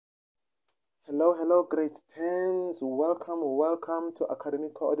Hello, grade 10s. Welcome to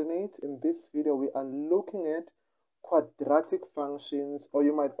Academic Coordinate. In this video, we are looking at quadratic functions, or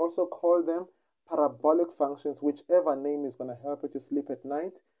you might also call them parabolic functions, whichever name is going to help you to sleep at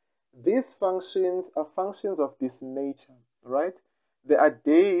night. These functions are functions of this nature, right? There are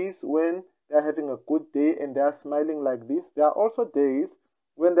days when they're having a good day and they're smiling like this. There are also days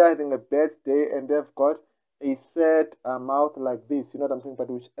when they're having a bad day and they've got a sad mouth like this. You know what I'm saying? But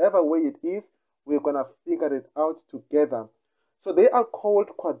whichever way it is, we're going to figure it out together. So they are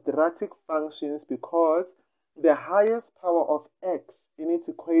called quadratic functions because the highest power of x in its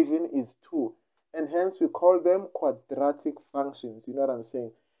equation is 2. And hence we call them quadratic functions. You know what I'm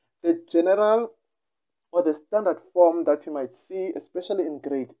saying? The general or the standard form that you might see, especially in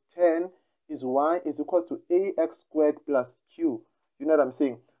grade 10, is y is equal to ax squared plus q. You know what I'm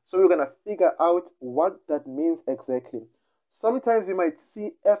saying? So we're going to figure out what that means exactly. Sometimes you might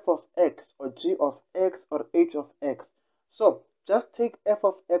see f of x or g of x or h of x. So just take f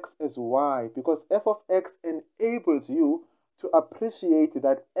of x as y because f of x enables you to appreciate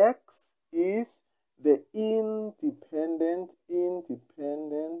that x is the independent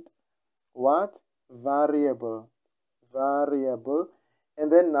what? Variable.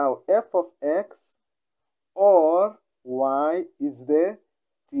 And then now f of x or y is the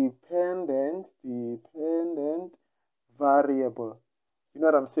dependent variable. You know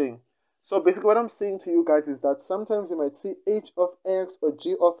what I'm saying? So basically what I'm saying to you guys is that sometimes you might see h of x or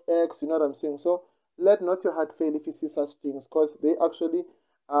g of x. You know what I'm saying? So let not your heart fail if you see such things, because they actually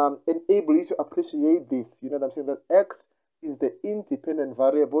enable you to appreciate this. You know what I'm saying? That x is the independent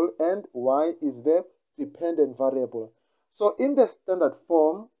variable and y is the dependent variable. So in the standard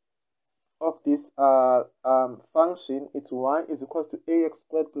form of this function, it's y is equal to ax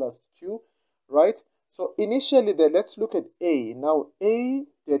squared plus q, right? So initially then let's look at a. Now a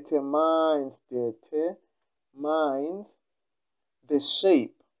determines the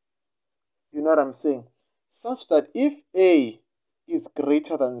shape. You know what I'm saying? Such that if a is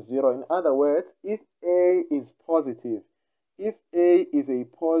greater than 0, in other words, if a is positive, if a is a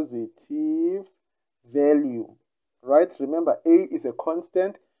positive value, right? Remember, a is a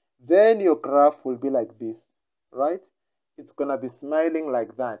constant, then your graph will be like this, right? It's going to be smiling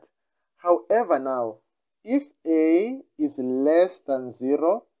like that. However, now, if a is less than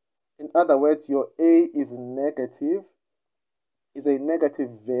 0, in other words, your a is negative, is a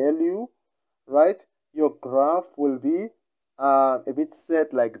negative value, right? Your graph will be a bit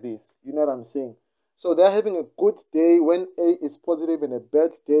sad like this. You know what I'm saying? So they're having a good day when a is positive and a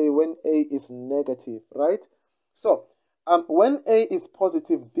bad day when a is negative, right? So when a is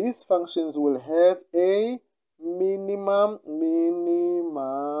positive, these functions will have a minimum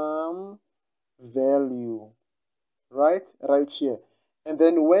value, right here. And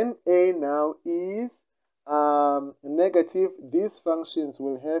then when a now is negative, these functions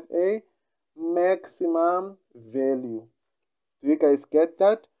will have a maximum value. Do you guys get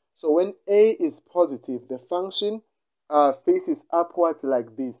that? So when a is positive, the function faces upwards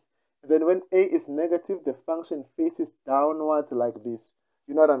like this. And then when a is negative, the function faces downwards like this.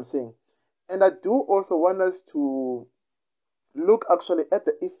 You know what I'm saying? And I do also want us to look actually at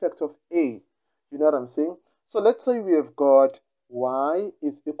the effect of a. You know what I'm saying? So let's say we have got y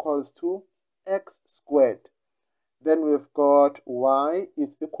is equals to x squared. Then we've got y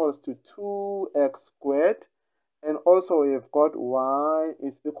is equals to 2x squared. And also we've got y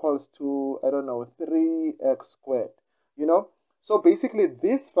is equals to, I don't know, 3x squared. You know? So basically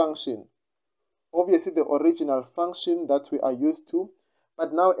this function, obviously the original function that we are used to,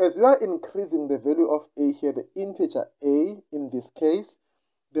 but now as we are increasing the value of a here, the integer a in this case,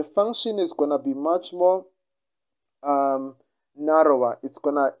 the function is going to be much more narrower. It's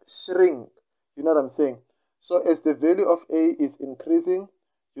going to shrink. You know what I'm saying? So as the value of a is increasing,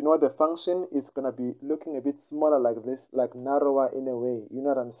 you know, the function is going to be looking a bit smaller like this, like narrower in a way. You know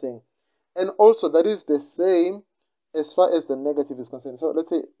what I'm saying? And also that is the same as far as the negative is concerned. So let's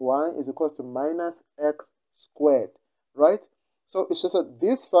say y is equals to minus x squared, right? So it's just that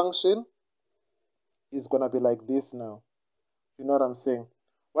this function is going to be like this now. You know what I'm saying?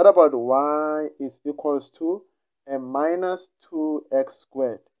 What about y is equals to a minus 2x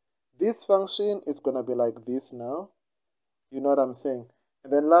squared? This function is going to be like this now. You know what I'm saying?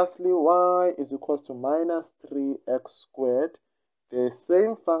 And then lastly, y is equals to minus 3x squared. The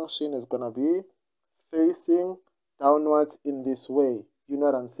same function is going to be facing downwards in this way. You know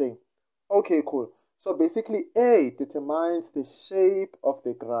what I'm saying? Okay, cool. So basically, a determines the shape of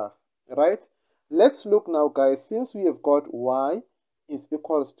the graph, right? Let's look now, guys. Since we have got y is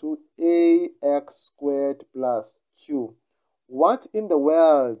equals to ax squared plus q, what in the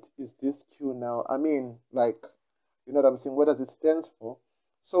world is this Q now? I mean, like, you know what I'm saying? What does it stand for?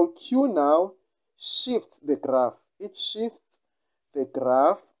 So Q now shifts the graph. It shifts the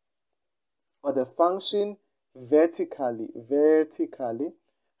graph or the function vertically.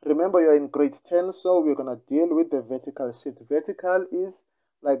 Remember, you're in grade 10, so we're going to deal with the vertical shift. Vertical is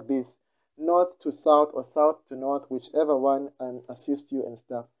like this, north to south or south to north, whichever one assists you and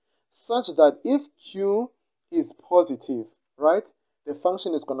stuff. Such that if Q is positive, right, the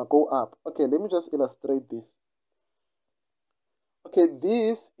function is going to go up. Okay, let me just illustrate this. Okay,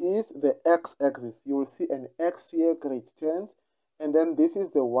 this is the x-axis. You will see an x here, grade 10. And then this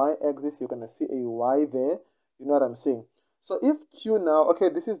is the y-axis. You're going to see a y there. You know what I'm saying? So if Q now, okay,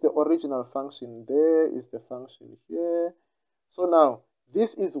 this is the original function. There is the function here. So now,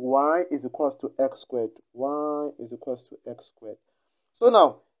 this is y is equals to x squared. Y is equals to x squared. So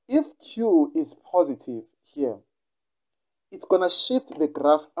now, if Q is positive here, it's going to shift the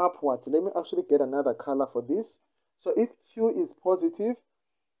graph upwards. Let me actually get another color for this. So if Q is positive,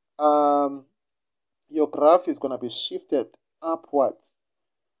 your graph is going to be shifted upwards,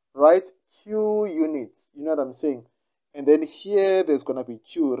 right? Q units, you know what I'm saying? And then here there's going to be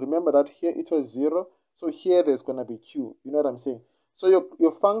Q. Remember that here it was 0. So here there's going to be Q. You know what I'm saying? So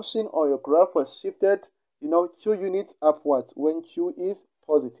your function or your graph was shifted, you know, Q units upwards when Q is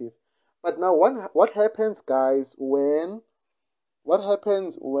positive. But now what happens, guys, when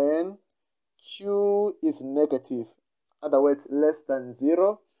Q is negative? In other words, less than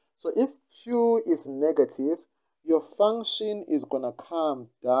 0. So if Q is negative, your function is going to come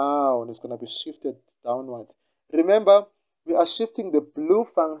down. It's going to be shifted downwards. Remember, we are shifting the blue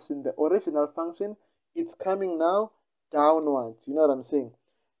function, the original function. It's coming now downwards. You know what I'm saying?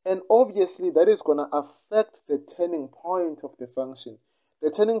 And obviously, that is going to affect the turning point of the function. The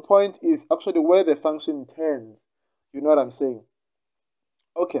turning point is actually where the function turns. You know what I'm saying?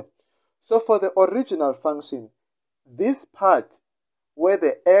 Okay. So for the original function, this part where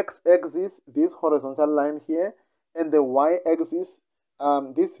the x-axis, this horizontal line here, and the y-axis,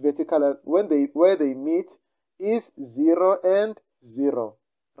 this vertical, where they meet is 0 and 0,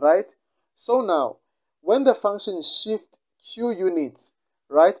 right? So now, when the function shifts Q units,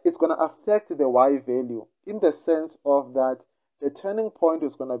 right, it's going to affect the y value in the sense of that the turning point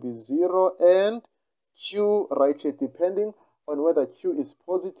is going to be 0 and Q, right here, depending on whether Q is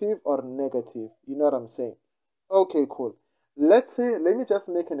positive or negative. You know what I'm saying? Okay, cool. Let me just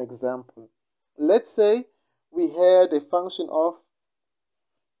make an example. Let's say we had a function of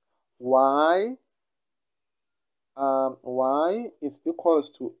y is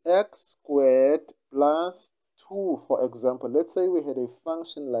equals to x squared plus 2, for example. Let's say we had a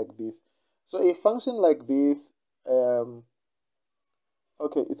function like this. So a function like this,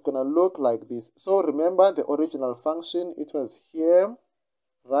 okay, it's going to look like this. So remember the original function, it was here,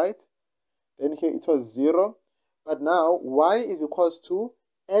 right? Then here it was 0. But now y is equals to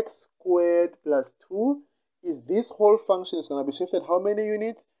x squared plus 2. Is this whole function is going to be shifted how many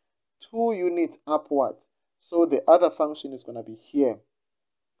units? 2 units upwards. So the other function is going to be here,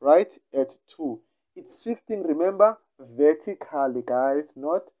 right, at 2. It's shifting, remember, vertically, guys,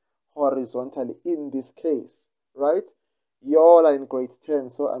 not horizontally in this case, right? Y'all are in grade 10,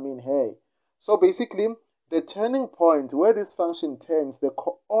 so I mean, hey. So basically, the turning point where this function turns, the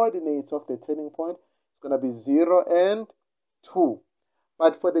coordinates of the turning point is going to be 0 and 2.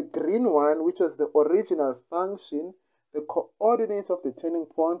 But for the green one, which was the original function, the coordinates of the turning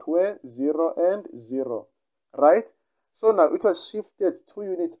point were 0 and 0. Right? So now it was shifted 2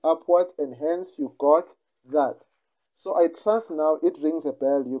 units upwards, and hence you got that. So I trust now it rings a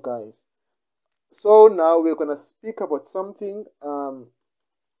bell, you guys. So now we're going to speak about something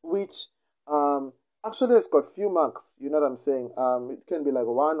which actually has got few marks. You know what I'm saying? It can be like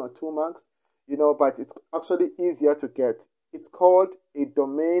 1 or 2 marks, you know, but it's actually easier to get. It's called a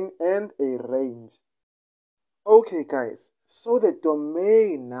domain and a range. Okay, guys. So the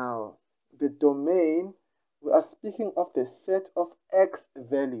domain now, the domain, we are speaking of the set of x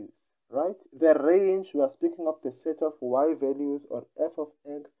values, right? The range, we are speaking of the set of y values or f of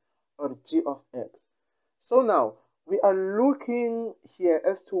x or g of x. So now, we are looking here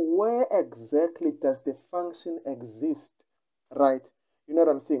as to where exactly does the function exist, right? You know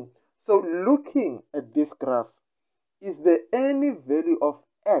what I'm saying? So looking at this graph, is there any value of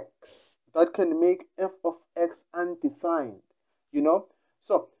x that can make f of x undefined? You know?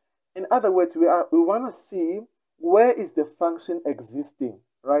 So, in other words, we want to see where is the function existing,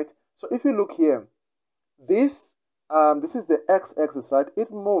 right? So if you look here, this is the x-axis, right?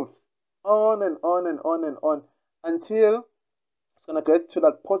 It moves on and on and on and on until it's going to get to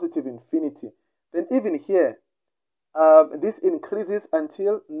like positive infinity. Then even here, this increases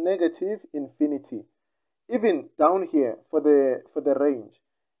until negative infinity. Even down here for the range,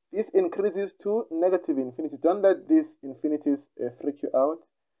 this increases to negative infinity. Don't let these infinities freak you out.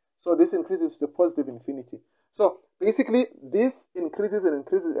 So this increases to positive infinity. So basically, this increases and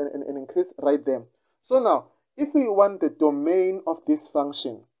increases and increase right there. So now, if we want the domain of this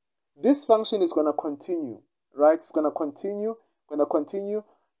function is going to continue, right? It's going to continue,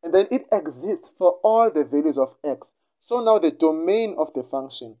 and then it exists for all the values of x. So now the domain of the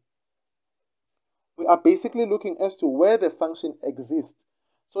function, we are basically looking as to where the function exists.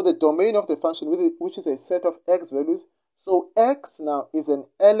 So the domain of the function, which is a set of x values. So x now is an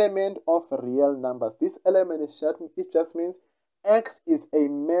element of real numbers. This element just means x is a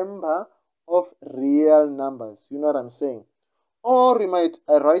member of real numbers. You know what I'm saying? Or we might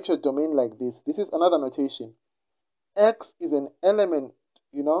write your domain like this. This is another notation. X is an element,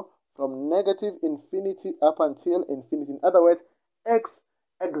 from negative infinity up until infinity. In other words, x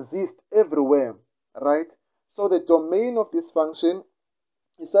exists everywhere, right? So the domain of this function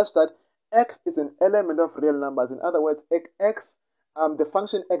is such that x is an element of real numbers. In other words, the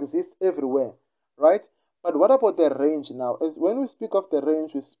function exists everywhere, right? But what about the range now? As when we speak of the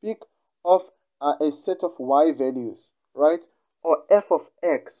range, we speak of a set of y values, right? Or f of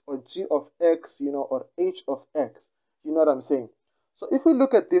x, or g of x, or h of x. You know what I'm saying? So if we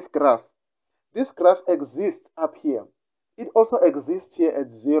look at this graph exists up here. It also exists here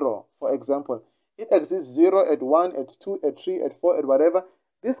at 0, for example. It exists 0 at 1, at 2, at 3, at 4, at whatever.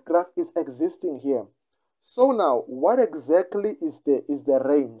 This graph is existing here. So now, what exactly is the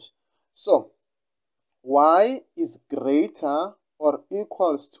range? So, y is greater or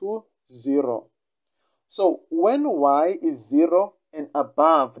equals to 0. So, when y is 0 and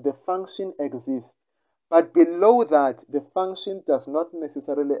above, the function exists. But below that, the function does not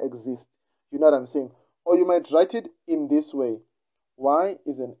necessarily exist. You know what I'm saying? Or you might write it in this way. Y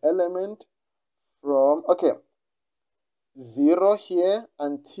is an element from, 0 here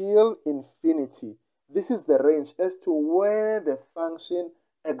until infinity. This is the range as to where the function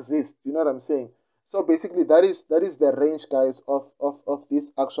exists. You know what I'm saying? So basically, that is the range, guys, of this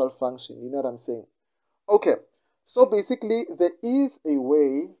actual function. You know what I'm saying? Okay. So basically, there is a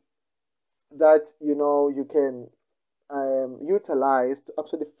way that, you can utilize to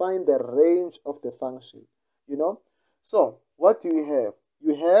actually find the range of the function. So what do you have?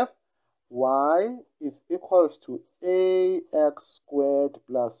 You have y is equals to ax squared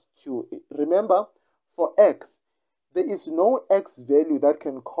plus q. Remember, for x, there is no x value that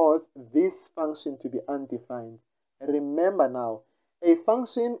can cause this function to be undefined. Remember now, a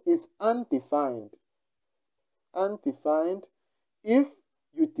function is undefined if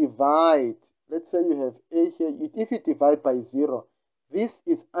you divide. Let's say you have a here. If you divide by 0, this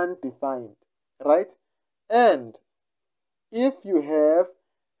is undefined, right? And if you have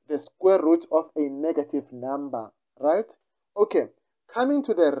the square root of a negative number, right? Okay, coming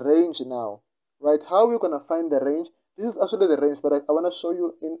to the range now, right? How are we going to find the range? This is actually the range, but I want to show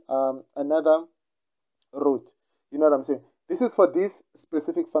you in another route. You know what I'm saying? This is for this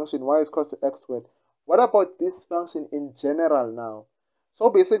specific function, y is equal to x squared. What about this function in general now? So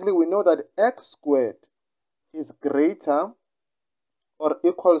basically, we know that x squared is greater or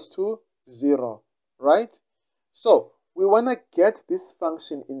equals to 0, right? So we want to get this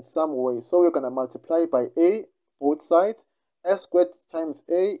function in some way. So we're going to multiply by a both sides. X squared times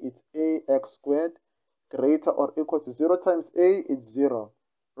a, it's ax squared, greater or equal to 0 times a, it's 0,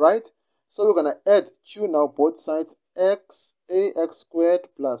 right? So we're going to add q now both sides. Ax squared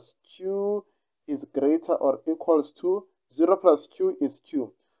plus q is greater or equals to 0 plus q is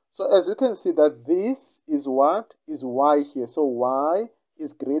q. So as you can see that this is what is y here. So y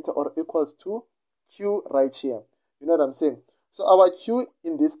is greater or equals to q right here. You know what I'm saying? So our q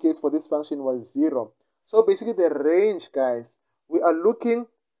in this case for this function was 0. So basically the range, guys, we are looking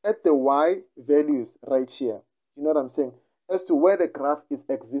at the y values right here. You know what I'm saying? As to where the graph is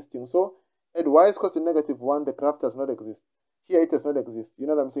existing. So at y is equal to -1, the graph does not exist. Here it does not exist. You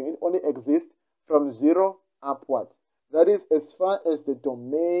know what I'm saying? It only exists from 0 upwards. That is as far as the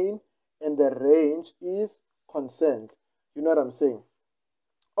domain and the range is concerned. You know what I'm saying?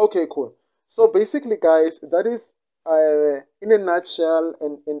 Okay, cool. So basically, guys, that is in a nutshell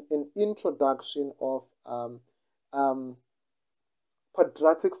an introduction of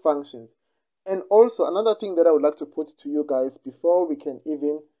quadratic functions. And also another thing that I would like to put to you guys before we can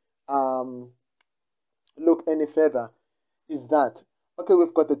even look any further is that, okay,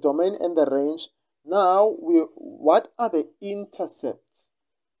 we've got the domain and the range. Now, what are the intercepts,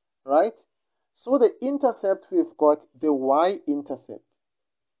 right? So the intercept, we've got the y-intercept.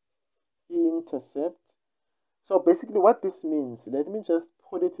 So basically what this means, let me just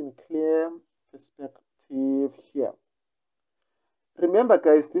put it in clear perspective here. Remember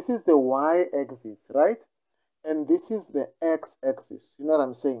guys, this is the y-axis, right? And this is the x-axis. You know what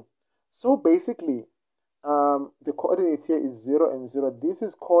I'm saying? So basically, the coordinates here is 0 and 0. This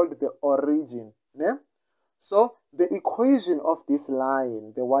is called the origin. Yeah? So the equation of this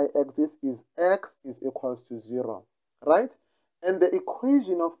line, the y-axis, is x is equals to 0, right? And the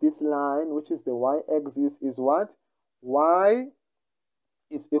equation of this line, which is the y-axis, is what? Y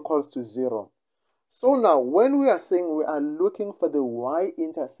is equals to 0. So now, when we are saying we are looking for the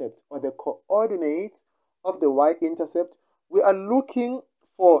y-intercept or the coordinates of the y-intercept, we are looking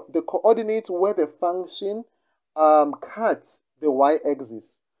for the coordinates where the function cuts the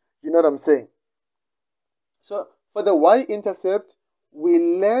y-axis. You know what I'm saying? So for the y-intercept, we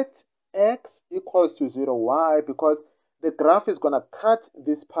let x equals to 0. Why? Because the graph is going to cut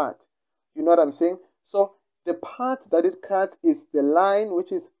this part. You know what I'm saying? So the part that it cuts is the line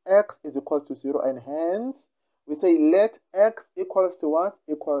which is x is equals to 0. And hence, we say let x equals to what?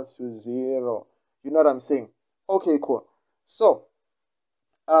 Equals to 0. You know what I'm saying? Okay, cool. So,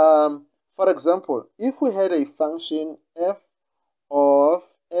 for example, if we had a function f of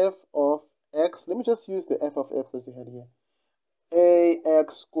x, let me just use the f of x that you had here.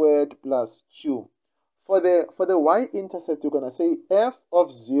 Ax squared plus q. For the y-intercept, you're going to say f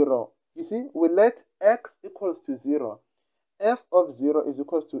of 0. You see, we let x equals to 0. F of 0 is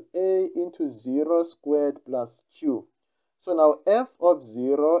equals to a into 0 squared plus q. So now f of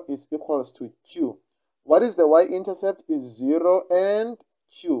 0 is equals to q. What is the y-intercept? Is 0 and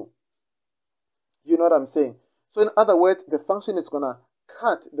q. You know what I'm saying? So in other words, the function is going to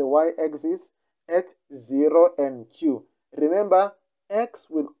cut the y-axis at 0 and q. Remember, x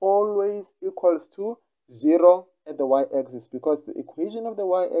will always equals to 0 at the y-axis because the equation of the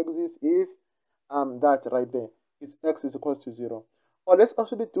y-axis is that right there. Is x is equals to 0. Or let's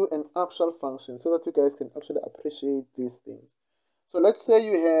actually do an actual function so that you guys can actually appreciate these things. So let's say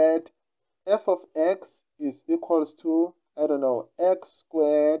you had f of x is equals to, I don't know, x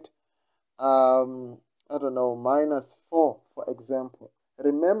squared, I don't know, minus 4, for example.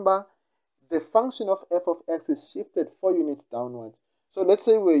 Remember, the function of f of x is shifted 4 units downwards. So let's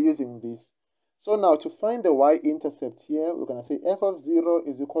say we're using this. So now to find the y-intercept here, we're going to say f of 0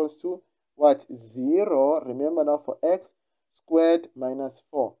 is equals to what? 0, remember now for x, squared minus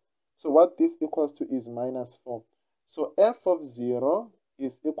 4. So what this equals to is minus 4. So f of 0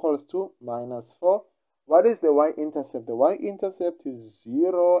 is equals to minus 4. What is the y-intercept? The y-intercept is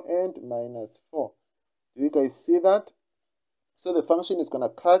 0 and minus 4. Do you guys see that? So the function is going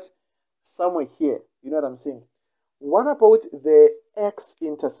to cut somewhere here. You know what I'm saying? What about the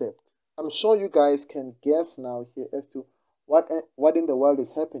x-intercept? I'm sure you guys can guess now here as to what in the world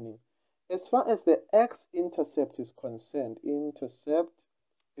is happening. As far as the x-intercept is concerned,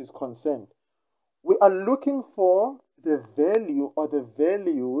 we are looking for the value or the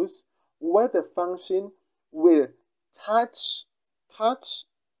values where the function will touch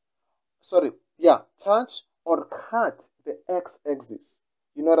or cut the x-axis.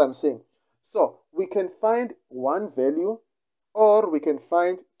 You know what I'm saying? So we can find one value or we can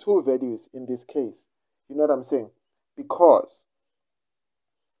find two values in this case. You know what I'm saying? Because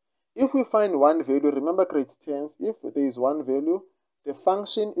if we find one value, remember grade 10, if there is one value, the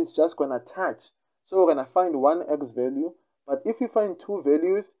function is just going to touch. So we're going to find one x value. But if we find two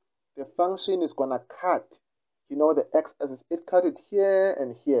values, the function is going to cut, you know, the x-axis. It cut it here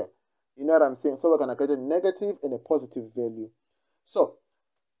and here. You know what I'm saying? So we're going to get a negative and a positive value. So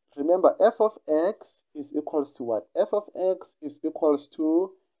remember, f of x is equals to what? F of x is equals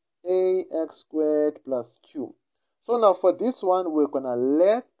to ax squared plus q. So now for this one, we're going to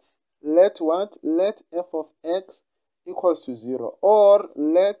let what? Let f of x equals to 0 or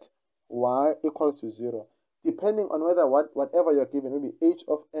let y equals to 0. Depending on whether whatever you're given, maybe h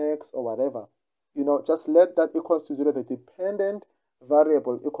of x or whatever. You know, just let that equals to 0. The dependent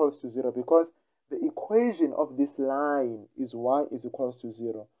variable equals to 0 because the equation of this line is y is equals to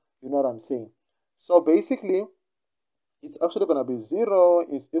 0. You know what I'm saying? So basically, it's actually going to be 0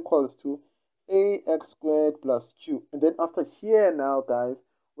 is equals to ax squared plus q. And then after here now, guys,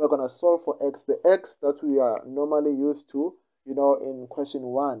 we're going to solve for x. The x that we are normally used to, you know, in question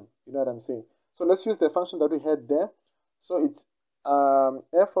 1. You know what I'm saying? So let's use the function that we had there. So it's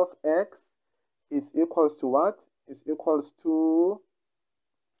f of x is equals to what? Is equals to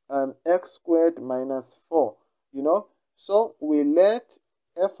x squared minus 4. You know? So we let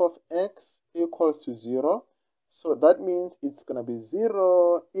f of x equals to 0. So that means it's going to be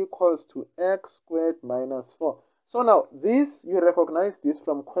 0 equals to x squared minus 4. So now this, you recognize this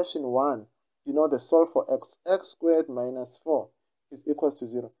from question 1. you know, the solve for x. X squared minus 4 is equals to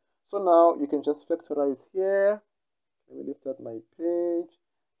 0. So now you can just factorize here. Let me lift up my page.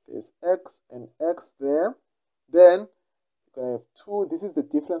 There's x and x there. Then you're going to have 2. This is the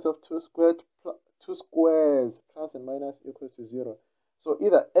difference of 2 squares plus and minus equals to 0. So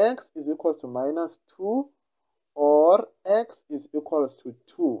either x is equals to minus 2 or x is equals to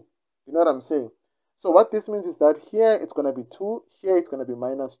 2. You know what I'm saying? So what this means is that here it's going to be 2, here it's going to be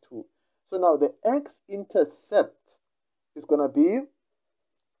minus 2. So now the x-intercept is going to be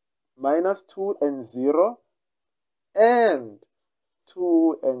minus 2 and 0 and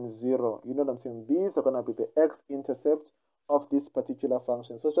 2 and 0. You know what I'm saying? These are going to be the x-intercept of this particular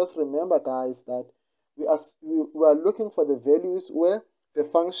function. So just remember, guys, that we are looking for the values where the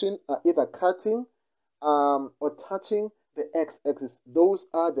function are either cutting or touching the x-axis. Those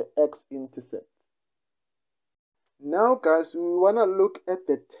are the x-intercepts. Now, guys, we want to look at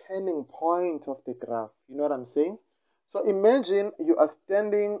the turning point of the graph. You know what I'm saying? So imagine you are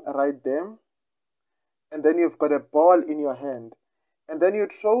standing right there, and then you've got a ball in your hand. And then you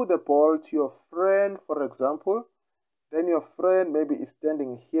throw the ball to your friend, for example. Then your friend maybe is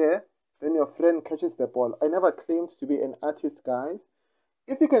standing here. Then your friend catches the ball. I never claimed to be an artist, guys.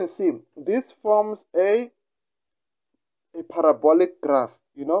 If you can see, this forms a parabolic graph,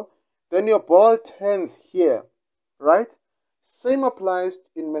 you know. Then your ball turns here, right? Same applies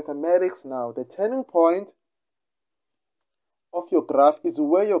in mathematics now. The turning point of your graph is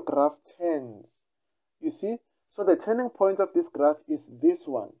where your graph turns. You see? So the turning point of this graph is this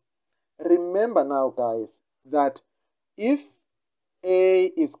one. Remember now, guys, that if a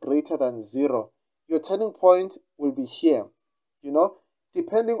is greater than 0, your turning point will be here, you know,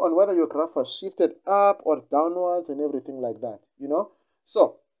 depending on whether your graph was shifted up or downwards and everything like that, you know.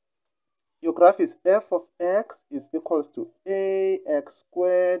 So your graph is f of x is equals to ax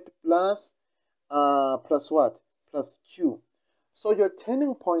squared plus what? Plus q. So your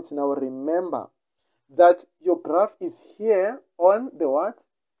turning point now, remember that your graph is here on the what?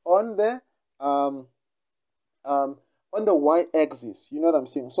 On the y-axis. You know what I'm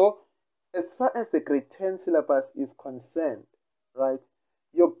saying? So as far as the grade 10 syllabus is concerned, right,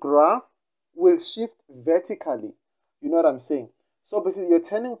 your graph will shift vertically. You know what I'm saying? So basically your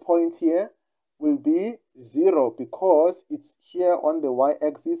turning point here will be 0 because it's here on the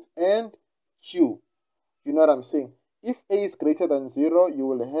y-axis and q. You know what I'm saying? If a is greater than 0, you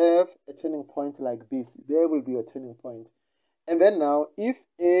will have a turning point like this. There will be a turning point. And then now, if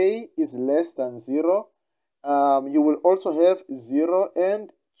a is less than 0, you will also have 0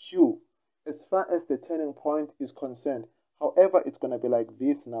 and q as far as the turning point is concerned. However, it's going to be like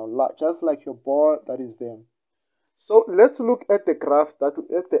this now, just like your ball that is there. So let's look at the graphs at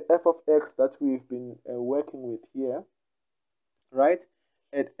the f of x that we've been working with here, right?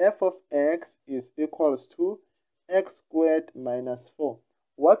 And f of x is equals to x squared minus 4.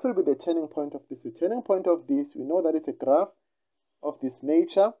 What will be the turning point of this? The turning point of this, we know that it's a graph of this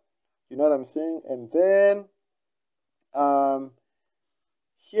nature. You know what I'm saying? And then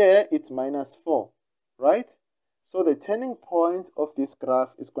here it's minus 4, right? So the turning point of this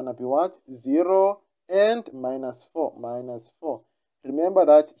graph is going to be what? 0 and minus 4, minus 4. Remember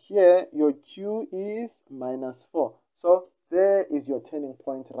that here your q is minus 4. So there is your turning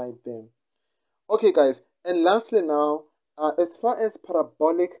point right there. Okay, guys. And lastly now, as far as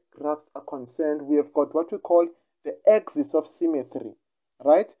parabolic graphs are concerned, we have got what we call the axis of symmetry,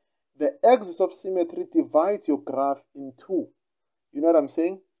 right? The axis of symmetry divides your graph in two. You know what I'm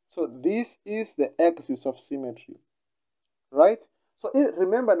saying? So this is the axis of symmetry, right? So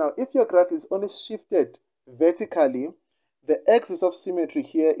remember now, if your graph is only shifted vertically, the axis of symmetry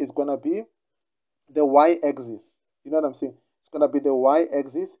here is going to be the y-axis. You know what I'm saying? It's going to be the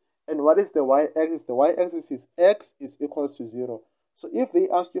y-axis. And what is the y-axis? The y-axis is x is equals to 0. So if they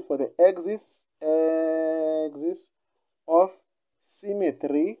ask you for the axis of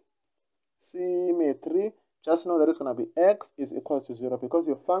symmetry, just know that it's going to be x is equals to 0 because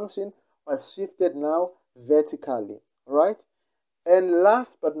your function was shifted now vertically, right? And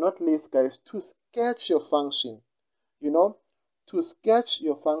last but not least, guys, to sketch your function, you know, to sketch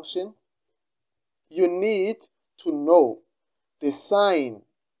your function, you need to know the sign.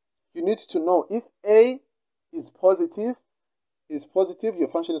 You need to know if a is positive, your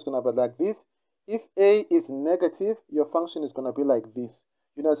function is going to be like this. If a is negative, your function is going to be like this.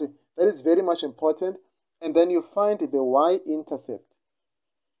 You know, so that is very much important. And then you find the y-intercept.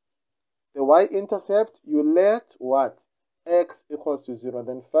 The y-intercept, you let what? X equals to 0.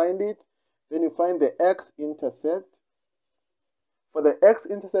 Then find it. Then you find the x-intercept. For the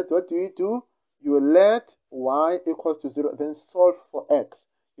x-intercept, what do? You let y equals to 0. Then solve for x.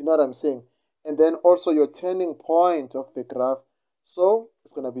 You know what I'm saying? and then also your turning point of the graph. So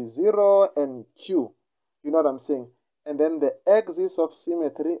it's going to be 0 and Q. You know what I'm saying? And then the axis of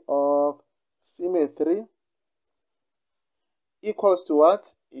symmetry equals to what?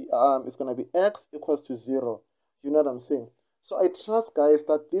 It's going to be x equals to 0. You know what I'm saying? So I trust, guys,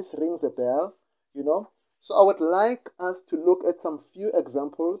 that this rings a bell, you know. So I would like us to look at some few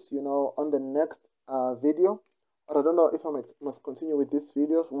examples, you know, on the next video. But I don't know if I must continue with these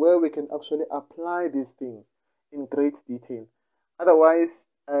videos where we can actually apply these things in great detail. Otherwise,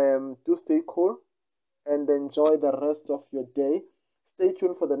 do stay cool and enjoy the rest of your day. Stay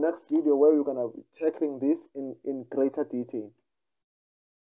tuned for the next video where we're going to be tackling this in greater detail.